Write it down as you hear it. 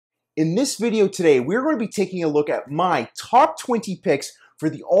In this video today, we're going to be taking a look at my top 20 picks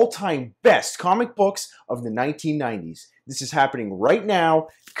for the all-time best comic books of the 1990s. This is happening right now,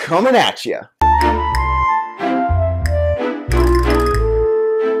 coming at you.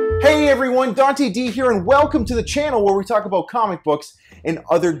 Hey everyone, Dante D here, and welcome to the channel where we talk about comic books and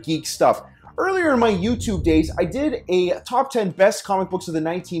other geek stuff. Earlier in my YouTube days, I did a top 10 best comic books of the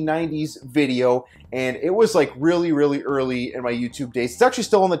 1990s video, and it was like really early in my YouTube days. It's actually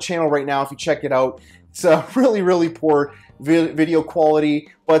still on the channel right now if you check it out. It's really poor video quality,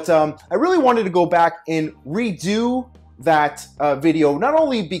 but I really wanted to go back and redo that video, not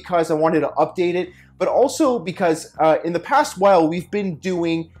only because I wanted to update it, but also because in the past while we've been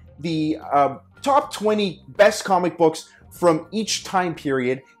doing the top 20 best comic books from each time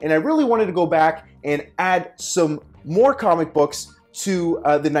period, and I really wanted to go back and add some more comic books to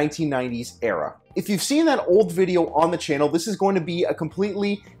the 1990s era. If you've seen that old video on the channel, this is going to be a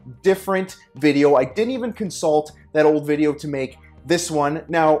completely different video. I didn't even consult that old video to make this one.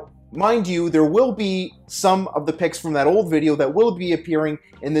 Now, mind you, there will be some of the picks from that old video that will be appearing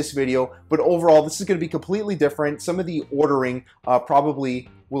in this video, but overall, this is going to be completely different. Some of the ordering probably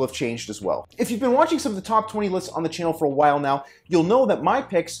will have changed as well. If you've been watching some of the top 20 lists on the channel for a while now, you'll know that my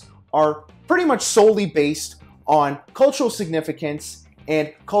picks are pretty much solely based on cultural significance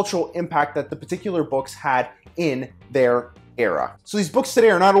and cultural impact that the particular books had in their era. So these books today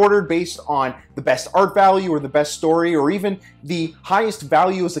are not ordered based on the best art value or the best story or even the highest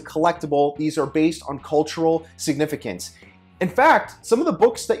value as a collectible. These are based on cultural significance. In fact, some of the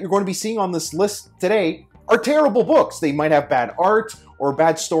books that you're going to be seeing on this list today are terrible books. They might have bad art or a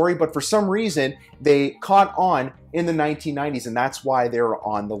bad story, but for some reason they caught on in the 1990s, and that's why they're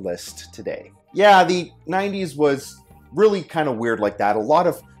on the list today. Yeah, the 90s was really kind of weird like that. A lot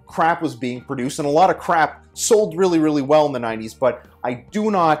of crap was being produced, and a lot of crap sold really well in the 90s, but I do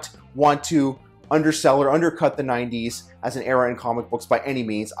not want to undersell or undercut the 90s as an era in comic books by any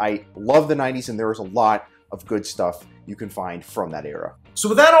means. I love the 90s, and there is a lot of good stuff you can find from that era. So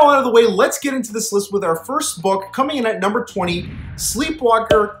with that all out of the way, let's get into this list with our first book coming in at number 20,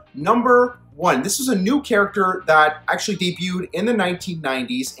 Sleepwalker number 1. This was a new character that actually debuted in the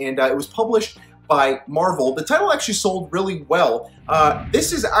 1990s, and it was published by Marvel. The title actually sold really well.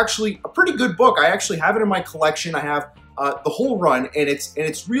 This is actually a pretty good book. I actually have it in my collection. I have the whole run, and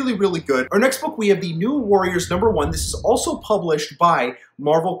it's really good. Our next book, we have The New Warriors number 1. This is also published by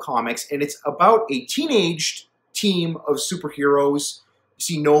Marvel Comics, and it's about a teenaged team of superheroes. You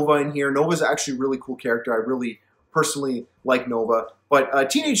see Nova in here. Nova's actually a really cool character. I really personally like Nova. But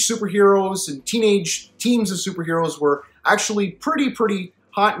teenage superheroes and teenage teams of superheroes were actually pretty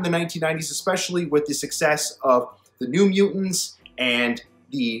hot in the 1990s, especially with the success of the New Mutants and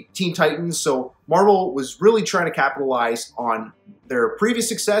the Teen Titans. So Marvel was really trying to capitalize on their previous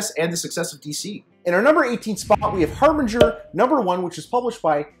success and the success of DC. In our number 18 spot, we have Harbinger number 1, which was published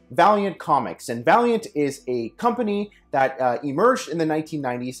by Valiant Comics. And Valiant is a company that emerged in the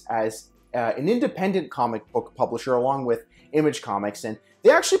 1990s as an independent comic book publisher along with Image Comics. And they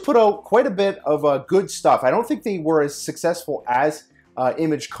actually put out quite a bit of good stuff. I don't think they were as successful as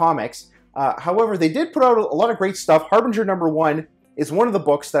Image Comics. However, they did put out a lot of great stuff. Harbinger number 1 is one of the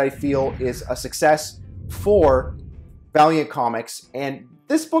books that I feel is a success for Valiant Comics. And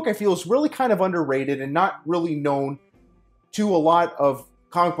this book, I feel, is really kind of underrated and not really known to a lot of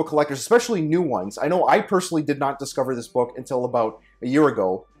comic book collectors, especially new ones. I know I personally did not discover this book until about a year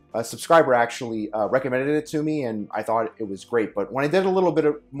ago. A subscriber actually recommended it to me, and I thought it was great. But when I did a little bit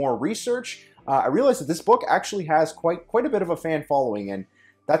more research, I realized that this book actually has quite a bit of a fan following, and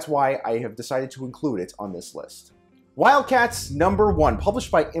that's why I have decided to include it on this list. Wildcats number 1, published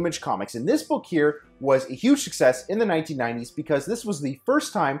by Image Comics. And this book here was a huge success in the 1990s because this was the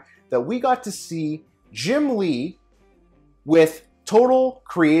first time that we got to see Jim Lee with total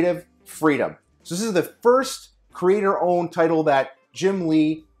creative freedom. So this is the first creator-owned title that Jim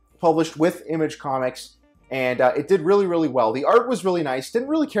Lee published with Image Comics, and it did really well. The art was really nice. Didn't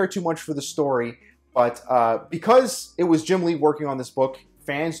really care too much for the story, but because it was Jim Lee working on this book,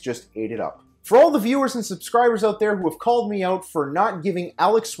 fans just ate it up. For all the viewers and subscribers out there who have called me out for not giving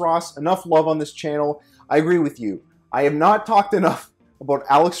Alex Ross enough love on this channel, I agree with you. I have not talked enough about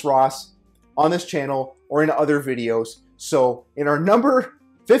Alex Ross on this channel or in other videos. So in our number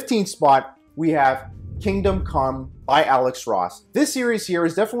 15 spot, we have Kingdom Come by Alex Ross. This series here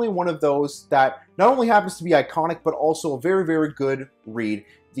is definitely one of those that not only happens to be iconic, but also a very good read.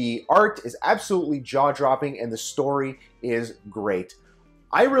 The art is absolutely jaw-dropping and the story is great.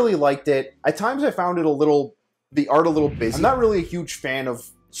 I really liked it. At times I found it the art a little busy. I'm not really a huge fan of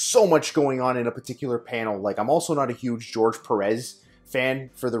so much going on in a particular panel. Like, I'm also not a huge George Perez fan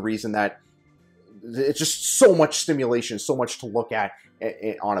for the reason that it's just so much stimulation, so much to look at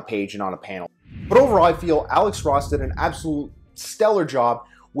on a page and on a panel. But overall, I feel Alex Ross did an absolute stellar job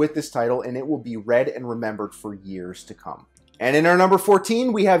with this title, and it will be read and remembered for years to come. And in our number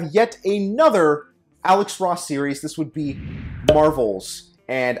 14, we have yet another Alex Ross series. This would be Marvels.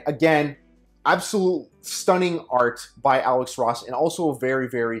 And again, absolute stunning art by Alex Ross, and also a very,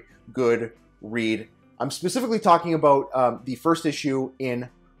 very good read. I'm specifically talking about the first issue in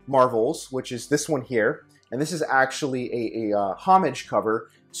Marvels, which is this one here. And this is actually a homage cover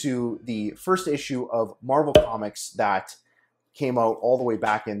to the first issue of Marvel Comics that came out all the way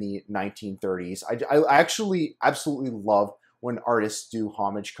back in the 1930s. I actually absolutely love when artists do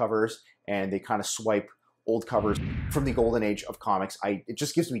homage covers and they kind of swipe old covers from the golden age of comics. It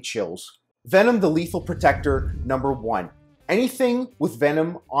just gives me chills. Venom the Lethal Protector #1. Anything with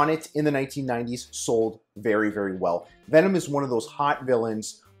Venom on it in the 1990s sold very, very well. Venom is one of those hot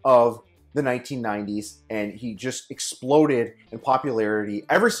villains of the 1990s, and he just exploded in popularity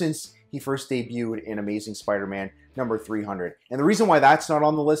ever since he first debuted in Amazing Spider-Man #300. And the reason why that's not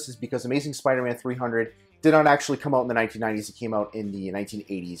on the list is because Amazing Spider-Man 300 did not actually come out in the 1990s. It came out in the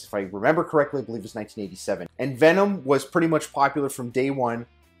 1980s. If I remember correctly, I believe it was 1987. And Venom was pretty much popular from day one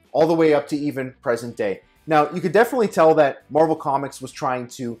all the way up to even present day. Now, you could definitely tell that Marvel Comics was trying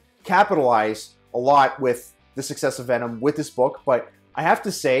to capitalize a lot with the success of Venom with this book, but I have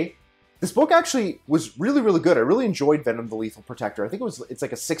to say, this book actually was really, really good. I really enjoyed Venom the Lethal Protector. I think it's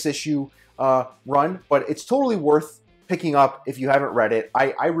like a 6-issue run, but it's totally worth picking up if you haven't read it.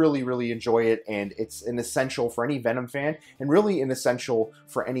 I really, really enjoy it, and it's an essential for any Venom fan, and really an essential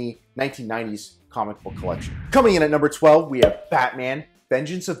for any 1990s comic book collection. Coming in at number 12, we have Batman,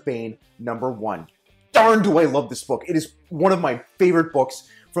 Vengeance of Bane, #1. Darn do I love this book. It is one of my favorite books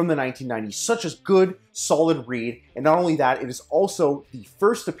from the 1990s. Such a good, solid read. And not only that, it is also the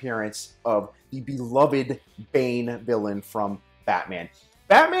first appearance of the beloved Bane villain from Batman.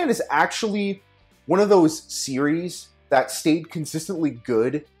 Batman is actually one of those series that stayed consistently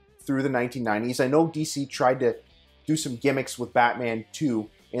good through the 1990s. I know DC tried to do some gimmicks with Batman 2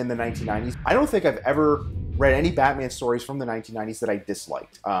 in the 1990s. I don't think I've ever read any Batman stories from the 1990s that I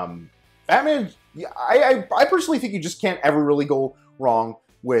disliked. Batman, I personally think you just can't ever really go wrong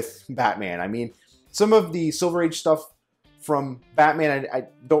with Batman. I mean, some of the Silver Age stuff from Batman I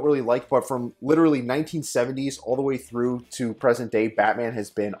don't really like, but from literally 1970s all the way through to present day, Batman has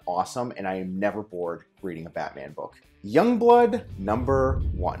been awesome, and I am never bored reading a Batman book. Youngblood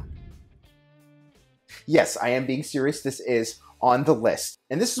 #1. Yes, I am being serious. This is on the list.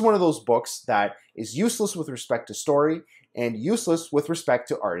 And this is one of those books that is useless with respect to story and useless with respect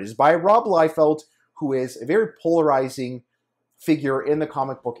to art. It is by Rob Liefeld, who is a very polarizing figure in the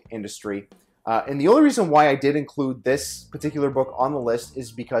comic book industry. And the only reason why I did include this particular book on the list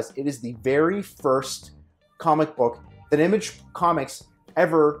is because it is the very first comic book that Image Comics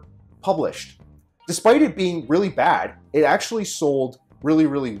ever published. Despite it being really bad, it actually sold really,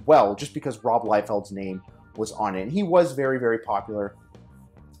 really well just because Rob Liefeld's name was on it. And he was very, very popular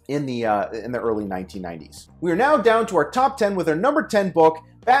in the early 1990s. We are now down to our top 10 with our number 10 book,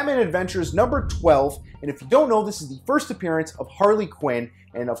 Batman Adventures #12. And if you don't know, this is the first appearance of Harley Quinn.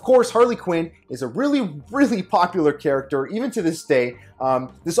 And of course, Harley Quinn is a really, really popular character, even to this day.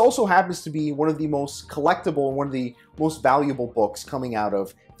 This also happens to be one of the most collectible and one of the most valuable books coming out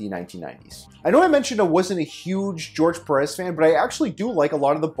of the 1990s. I know I mentioned I wasn't a huge George Perez fan, but I actually do like a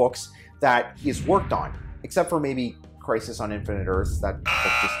lot of the books that he has worked on, except for maybe Crisis on Infinite Earths. That book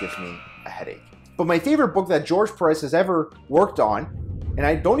just gives me a headache. But my favorite book that George Perez has ever worked on, and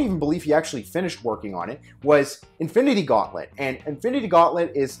I don't even believe he actually finished working on it, was Infinity Gauntlet. And Infinity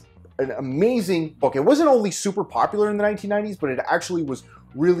Gauntlet is an amazing book. It wasn't only super popular in the 1990s, but it actually was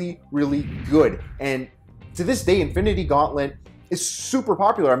really, really good. And to this day, Infinity Gauntlet is super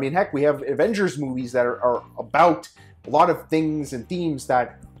popular. I mean, heck, we have Avengers movies that are about a lot of things and themes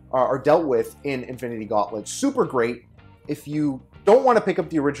that are dealt with in Infinity Gauntlet. Super great. If you don't want to pick up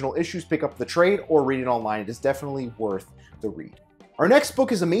the original issues, pick up the trade or read it online. It is definitely worth the read. Our next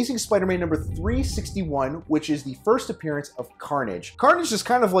book is Amazing Spider-Man #361, which is the first appearance of Carnage. Carnage is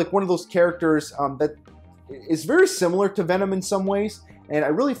kind of like one of those characters that is very similar to Venom in some ways, and I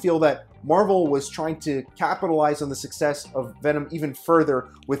really feel that Marvel was trying to capitalize on the success of Venom even further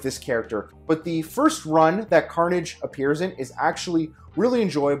with this character. But the first run that Carnage appears in is actually really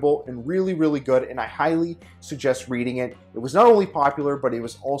enjoyable and really, really good, and I highly suggest reading it. It was not only popular, but it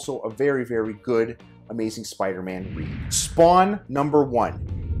was also a very, very good Amazing Spider-Man read. Spawn #1.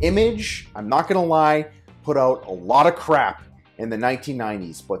 Image, I'm not gonna lie, put out a lot of crap in the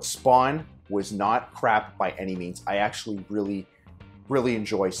 1990s, but Spawn was not crap by any means. I actually really, really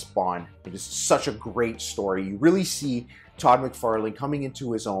enjoy Spawn. It is such a great story. You really see Todd McFarlane coming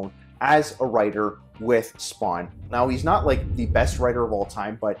into his own as a writer with Spawn. Now, he's not like the best writer of all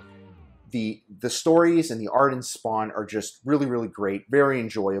time, but the stories and the art in Spawn are just really, really great, very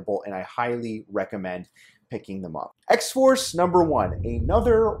enjoyable, and I highly recommend picking them up. X-Force #1,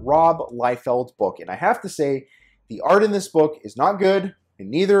 another Rob Liefeld book, and I have to say, the art in this book is not good, and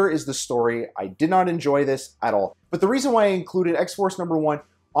neither is the story. I did not enjoy this at all. But the reason why I included X-Force #1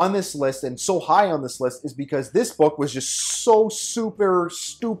 on this list and so high on this list is because this book was just so super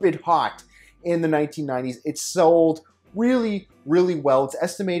stupid hot in the 1990s. It sold really, really well. It's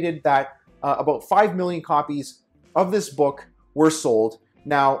estimated that about 5 million copies of this book were sold.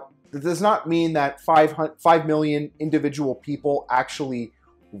 Now, that does not mean that 5 million individual people actually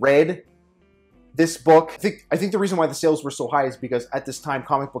read this book. I think the reason why the sales were so high is because at this time,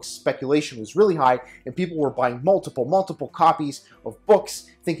 comic book speculation was really high, and people were buying multiple copies of books,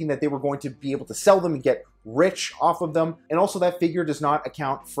 thinking that they were going to be able to sell them and get rich off of them. And also, that figure does not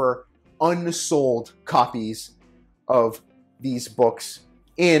account for unsold copies of these books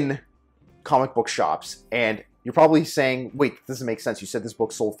in comic book shops. And you're probably saying, wait, this doesn't make sense. You said this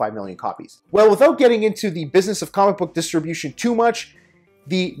book sold 5 million copies. Well, without getting into the business of comic book distribution too much,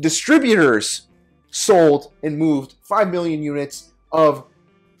 the distributors sold and moved 5 million units of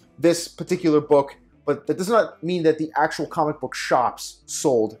this particular book, but that does not mean that the actual comic book shops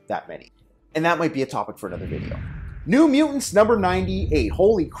sold that many. And that might be a topic for another video. New Mutants #98.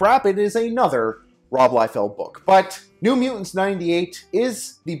 Holy crap, it is another Rob Liefeld book. But New Mutants '98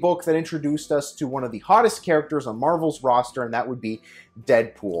 is the book that introduced us to one of the hottest characters on Marvel's roster, and that would be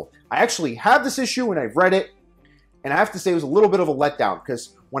Deadpool. I actually have this issue and I've read it, and I have to say it was a little bit of a letdown,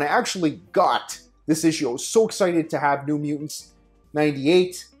 because when I actually got this issue, I was so excited to have New Mutants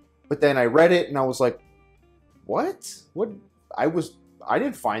 '98, but then I read it and I was like, what? I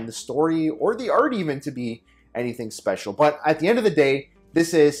didn't find the story or the art even to be anything special. But at the end of the day,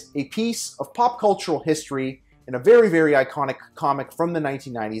 this is a piece of pop cultural history and a very, very iconic comic from the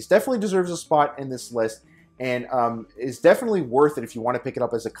 1990s. Definitely deserves a spot in this list, and is definitely worth it if you want to pick it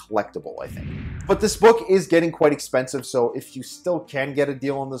up as a collectible, I think. But this book is getting quite expensive, so if you still can get a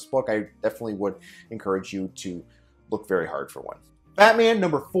deal on this book, I definitely would encourage you to look very hard for one. Batman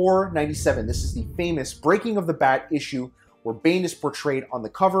 #497. This is the famous Breaking of the Bat issue where Bane is portrayed on the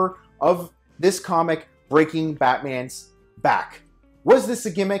cover of this comic, breaking Batman's back. Was this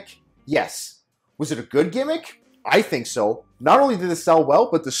a gimmick? Yes. Was it a good gimmick? I think so. Not only did it sell well,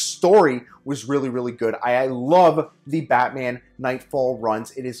 but the story was really, really good. I love the Batman Nightfall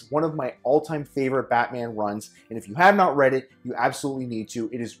runs. It is one of my all-time favorite Batman runs, and if you have not read it, you absolutely need to.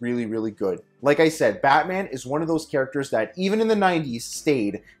 It is really, really good. Like I said, Batman is one of those characters that even in the 90s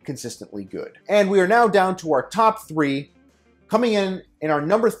stayed consistently good. And we are now down to our top 3. Coming in our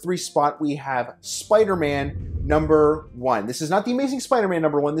 #3 spot, we have Spider-Man #1. This is not the Amazing Spider-Man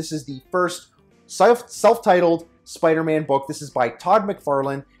 #1. This is the first self-titled Spider-Man book. This is by Todd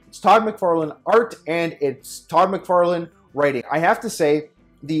McFarlane. It's Todd McFarlane art, and it's Todd McFarlane writing. I have to say,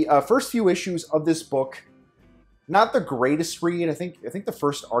 the first few issues of this book, not the greatest read. I think the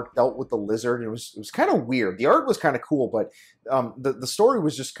first arc dealt with the Lizard, and it was kind of weird. The art was kind of cool, but the story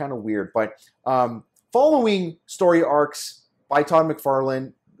was just kind of weird. But following story arcs by Todd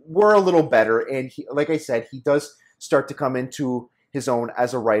McFarlane were a little better, and like I said, he does start to come into his own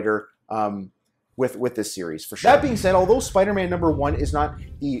as a writer with this series, for sure. That being said, although Spider-Man #1 is not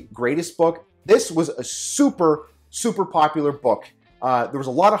the greatest book, this was a super, super popular book. There was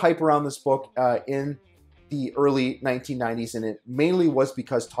a lot of hype around this book in the early 1990s, and it mainly was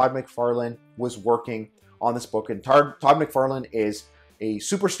because Todd McFarlane was working on this book, and Todd McFarlane is a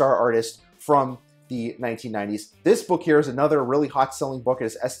superstar artist from the 1990s. This book here is another really hot-selling book. It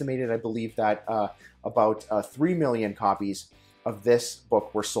is estimated, I believe, that about 3 million copies of this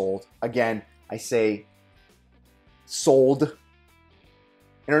book were sold. Again, I say sold.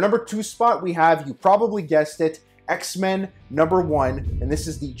 In our #2 spot, we have, you probably guessed it, X-Men #1, and this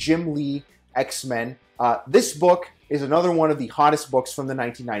is the Jim Lee X-Men. This book is another one of the hottest books from the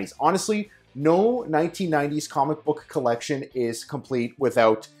 1990s. Honestly, no 1990s comic book collection is complete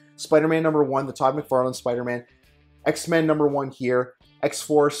without Spider-Man #1, the Todd McFarlane Spider-Man, X-Men #1 here,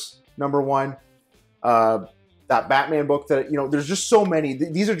 X-Force #1, that Batman book that, you know, there's just so many.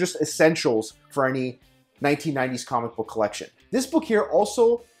 These are just essentials for any 1990s comic book collection. This book here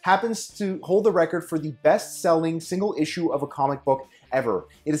also happens to hold the record for the best-selling single issue of a comic book ever.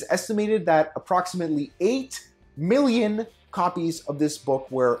 It is estimated that approximately 8 million copies of this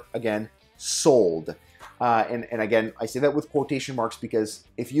book were, again, sold. And again, I say that with quotation marks because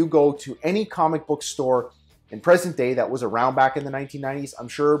if you go to any comic book store in present day that was around back in the 1990s. I'm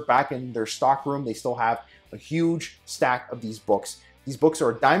sure back in their stockroom, they still have a huge stack of these books. These books are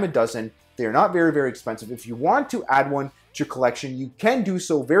a dime a dozen. They are not very, very expensive. If you want to add one to your collection, you can do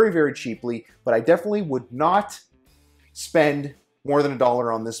so very, very cheaply, but I definitely would not spend more than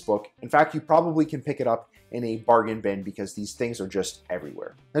 $1 on this book. In fact, you probably can pick it up in a bargain bin because these things are just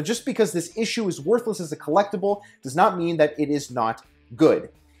everywhere. Now, just because this issue is worthless as a collectible does not mean that it is not good.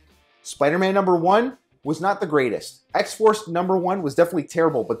 Spider-Man #1 was not the greatest. X-Force #1 was definitely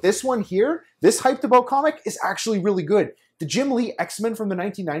terrible, but this one here, this hyped about comic is actually really good. The Jim Lee X-Men from the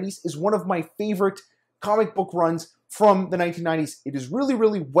 1990s is one of my favorite comic book runs from the 1990s. It is really,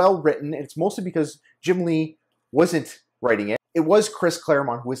 really well written, and it's mostly because Jim Lee wasn't writing it. It was Chris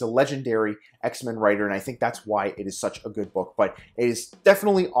Claremont, who is a legendary X-Men writer, and I think that's why it is such a good book. But it is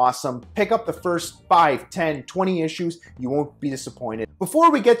definitely awesome. Pick up the first 5, 10, 20 issues. You won't be disappointed.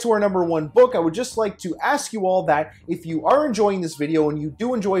 Before we get to our #1 book, I would just like to ask you all that if you are enjoying this video and you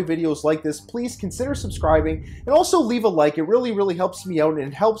do enjoy videos like this, please consider subscribing and also leave a like. It really, really helps me out, and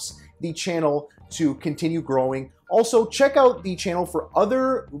it helps the channel to continue growing. Also, check out the channel for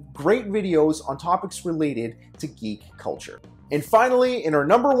other great videos on topics related to geek culture. And finally, in our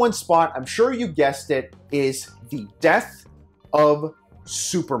 #1 spot, I'm sure you guessed it, is the death of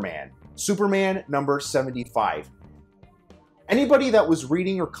Superman. Superman #75. Anybody that was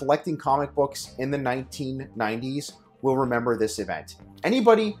reading or collecting comic books in the 1990s will remember this event.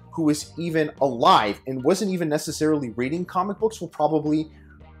 Anybody who was even alive and wasn't even necessarily reading comic books will probably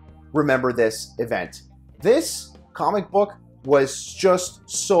remember this event. This comic book was just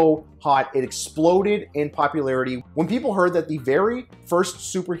so hot. It exploded in popularity. When people heard that the very first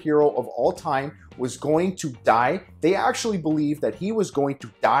superhero of all time was going to die, they actually believed that he was going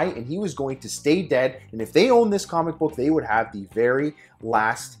to die and he was going to stay dead. And if they owned this comic book, they would have the very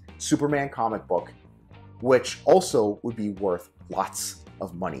last Superman comic book, which also would be worth lots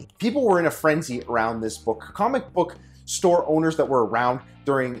of money. People were in a frenzy around this book. Comic book store owners that were around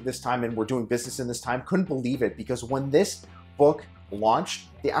during this time and were doing business in this time couldn't believe it, because when this book launched,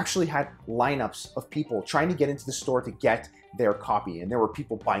 they actually had lineups of people trying to get into the store to get their copy. And there were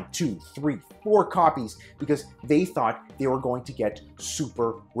people buying 2, 3, 4 copies because they thought they were going to get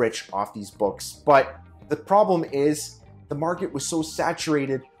super rich off these books. But the problem is the market was so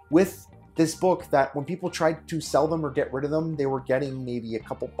saturated with this book that when people tried to sell them or get rid of them, they were getting maybe a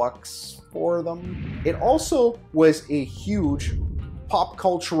couple bucks for them. It also was a huge pop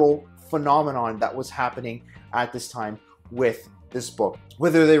cultural phenomenon that was happening at this time with this book.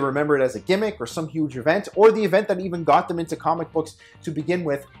 Whether they remember it as a gimmick or some huge event, or the event that even got them into comic books to begin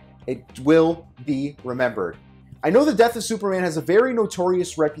with, it will be remembered. I know the death of Superman has a very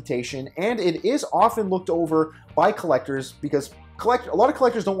notorious reputation, and it is often looked over by collectors because a lot of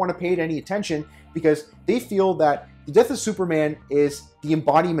collectors don't want to pay it any attention because they feel that the death of Superman is the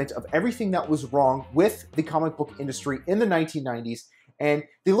embodiment of everything that was wrong with the comic book industry in the 1990s, and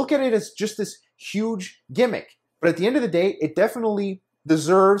they look at it as just this huge gimmick. But at the end of the day, it definitely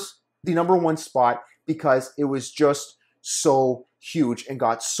deserves the #1 spot because it was just so huge and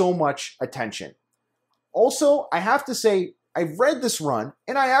got so much attention. Also, I have to say, I've read this run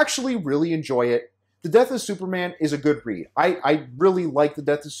and I actually really enjoy it. The Death of Superman is a good read. I really like The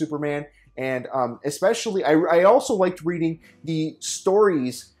Death of Superman, and especially, I also liked reading the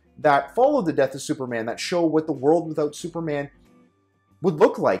stories that follow The Death of Superman that show what the world without Superman would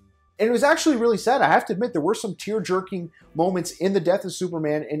look like. And it was actually really sad. I have to admit, there were some tear-jerking moments in The Death of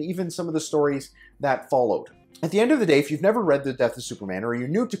Superman and even some of the stories that followed. At the end of the day, if you've never read The Death of Superman or you're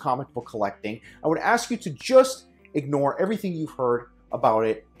new to comic book collecting, I would ask you to just ignore everything you've heard about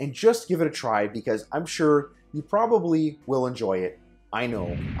it and just give it a try, because I'm sure you probably will enjoy it. I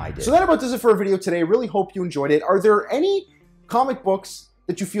know I did. So that about does it for our video today. I really hope you enjoyed it. Are there any comic books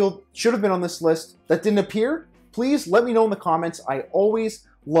that you feel should have been on this list that didn't appear? Please let me know in the comments. I always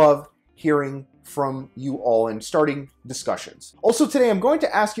love hearing from you all and starting discussions. Also today, I'm going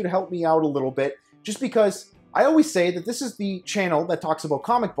to ask you to help me out a little bit, just because I always say that this is the channel that talks about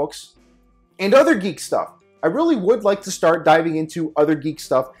comic books and other geek stuff. I really would like to start diving into other geek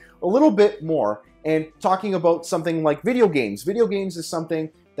stuff a little bit more and talking about something like video games. Video games is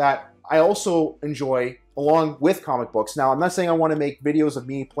something that I also enjoy along with comic books. Now, I'm not saying I want to make videos of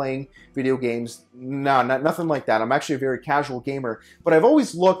me playing video games. No, nothing like that. I'm actually a very casual gamer, but I've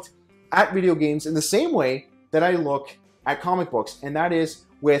always looked at video games in the same way that I look at comic books, and that is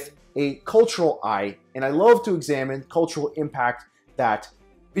with a cultural eye. And I love to examine cultural impact that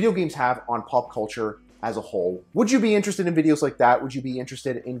video games have on pop culture as a whole. Would you be interested in videos like that? Would you be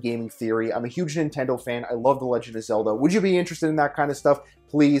interested in gaming theory? I'm a huge Nintendo fan. I love The Legend of Zelda. Would you be interested in that kind of stuff?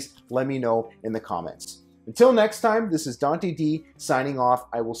 Please let me know in the comments. Until next time, this is Dante D signing off.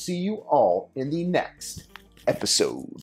 I will see you all in the next episode.